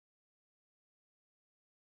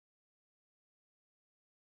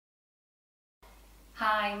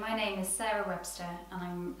Hi, my name is Sarah Webster and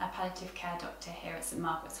I'm a palliative care doctor here at St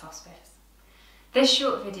Margaret's Hospice. This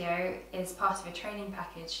short video is part of a training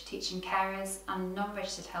package teaching carers and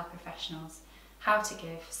non-registered health professionals how to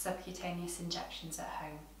give subcutaneous injections at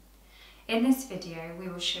home. In this video we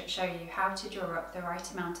will show you how to draw up the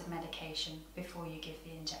right amount of medication before you give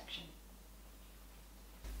the injection.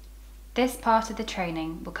 This part of the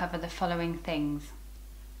training will cover the following things: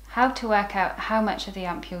 how to work out how much of the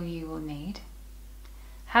ampoule you will need,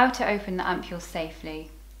 how to open the ampoule safely,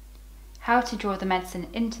 how to draw the medicine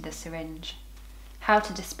into the syringe, how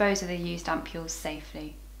to dispose of the used ampules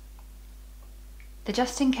safely. The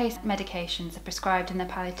just-in-case medications are prescribed in the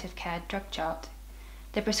palliative care drug chart.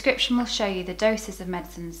 The prescription will show you the doses of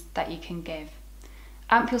medicines that you can give.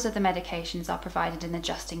 Ampules of the medications are provided in the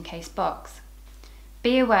just-in-case box.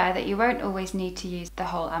 Be aware that you won't always need to use the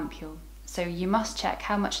whole ampule, so you must check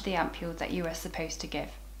how much of the ampule that you are supposed to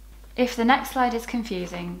give. If the next slide is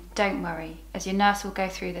confusing, don't worry, as your nurse will go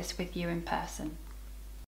through this with you in person.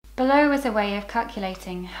 Below is a way of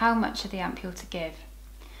calculating how much of the ampule to give.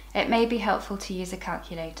 It may be helpful to use a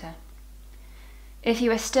calculator. If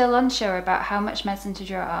you are still unsure about how much medicine to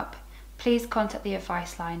draw up, please contact the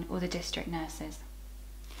advice line or the district nurses.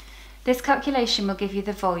 This calculation will give you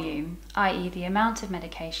the volume, i.e. the amount of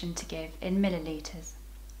medication to give in millilitres,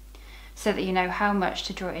 so that you know how much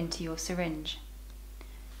to draw into your syringe.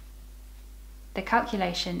 The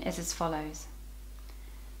calculation is as follows.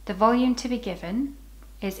 The volume to be given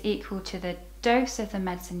is equal to the dose of the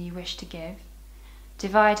medicine you wish to give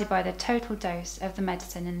divided by the total dose of the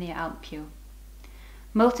medicine in the ampule.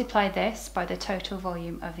 Multiply this by the total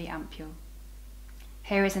volume of the ampule.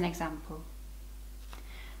 Here is an example.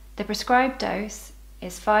 The prescribed dose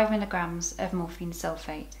is 5 mg of morphine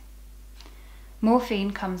sulfate.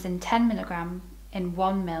 Morphine comes in 10 mg in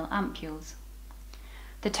 1 ml ampules.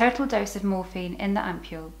 The total dose of morphine in the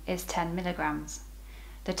ampule is 10 mg.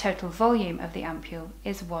 The total volume of the ampule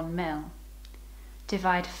is 1 ml.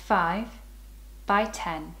 Divide 5 by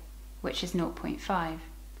 10, which is 0.5,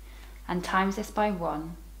 and times this by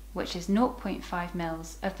 1, which is 0.5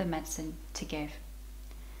 ml of the medicine to give.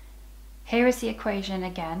 Here is the equation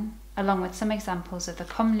again, along with some examples of the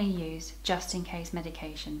commonly used just-in-case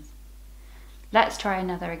medications. Let's try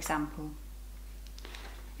another example.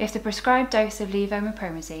 If the prescribed dose of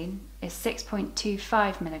levomiprazole is 6.25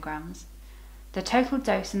 mg, the total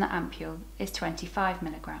dose in the ampule is 25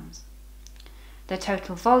 mg. The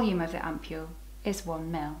total volume of the ampule is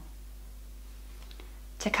 1 ml.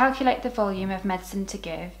 To calculate the volume of medicine to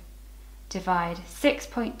give, divide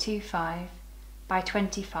 6.25 by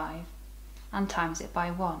 25 and times it by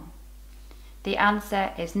 1. The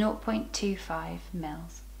answer is 0.25 ml.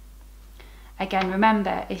 Again,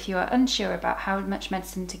 remember, if you are unsure about how much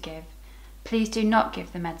medicine to give, please do not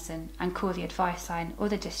give the medicine and call the advice line or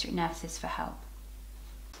the district nurses for help.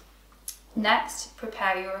 Next,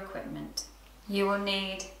 prepare your equipment. You will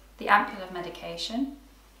need the ampule of medication,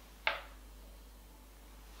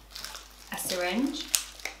 a syringe,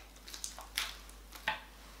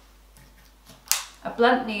 a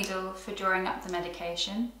blunt needle for drawing up the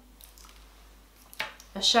medication,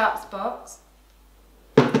 a sharps box,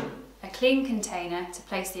 a clean container to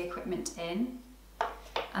place the equipment in,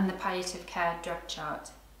 and the palliative care drug chart.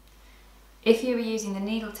 If you are using the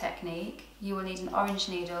needle technique, you will need an orange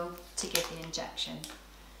needle to give the injection.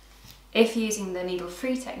 If using the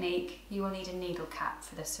needle-free technique, you will need a needle cap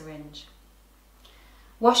for the syringe.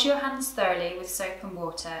 Wash your hands thoroughly with soap and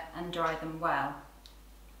water and dry them well.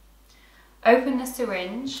 Open the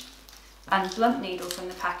syringe and blunt needle from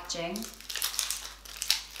the packaging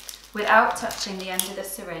without touching the end of the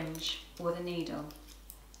syringe or the needle.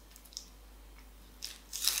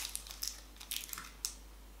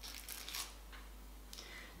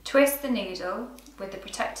 Twist the needle with the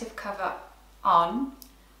protective cover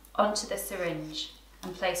onto the syringe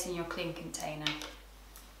and place in your clean container.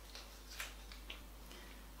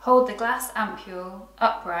 Hold the glass ampule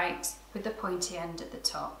upright with the pointy end at the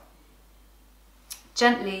top.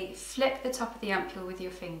 Gently flick the top of the ampule with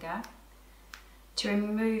your finger to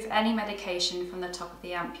remove any medication from the top of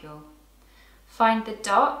the ampule. Find the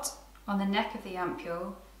dot on the neck of the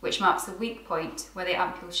ampule, which marks the weak point where the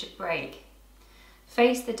ampule should break.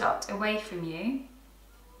 Face the dot away from you.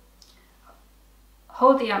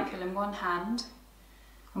 Hold the ampule in one hand,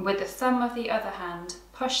 and with the thumb of the other hand,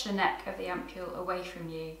 push the neck of the ampule away from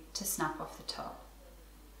you to snap off the top.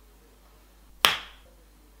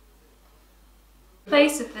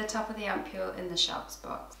 Place the top of the ampule in the sharps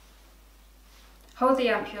box. Hold the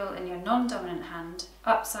ampule in your non-dominant hand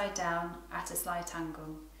upside down at a slight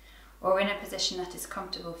angle, or in a position that is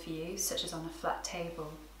comfortable for you, such as on a flat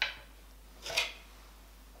table.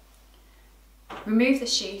 Remove the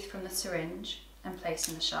sheath from the syringe and place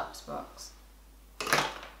in the sharps box.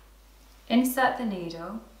 Insert the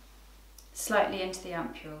needle slightly into the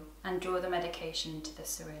ampoule and draw the medication into the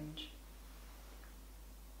syringe.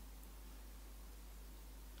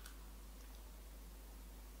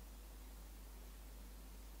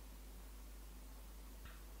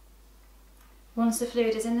 Once the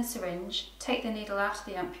fluid is in the syringe, take the needle out of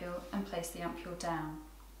the ampoule and place the ampoule down.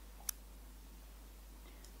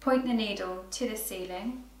 Point the needle to the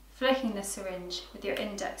ceiling, flicking the syringe with your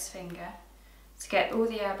index finger to get all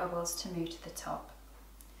the air bubbles to move to the top.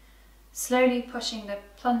 Slowly pushing the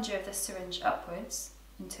plunger of the syringe upwards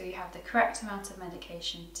until you have the correct amount of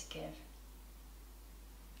medication to give.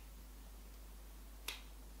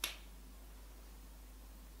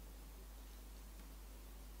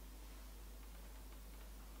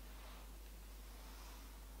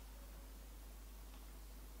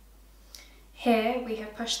 Here we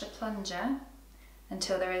have pushed the plunger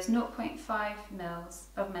until there is 0.5 mils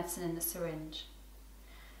of medicine in the syringe.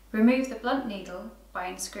 Remove the blunt needle by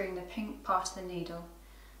unscrewing the pink part of the needle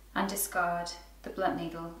and discard the blunt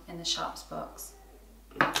needle in the sharps box.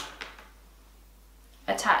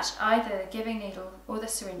 Attach either the giving needle or the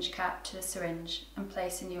syringe cap to the syringe and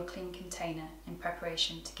place in your clean container in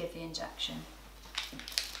preparation to give the injection.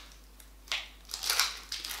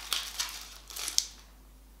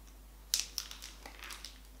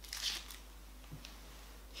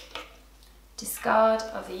 Discard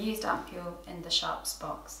of the used ampoule in the sharps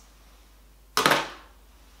box.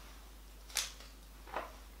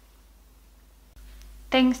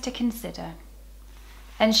 Things to consider.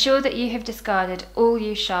 Ensure that you have discarded all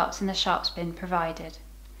used sharps in the sharps bin provided.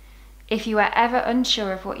 If you are ever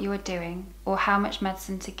unsure of what you are doing or how much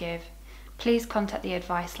medicine to give, please contact the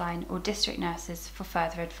advice line or district nurses for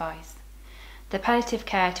further advice. The palliative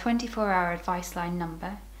care 24-hour advice line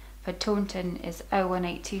number for Taunton is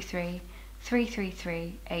 01823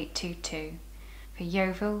 333 822. For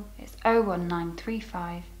Yeovil, it's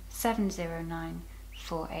 01935 709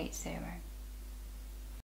 480.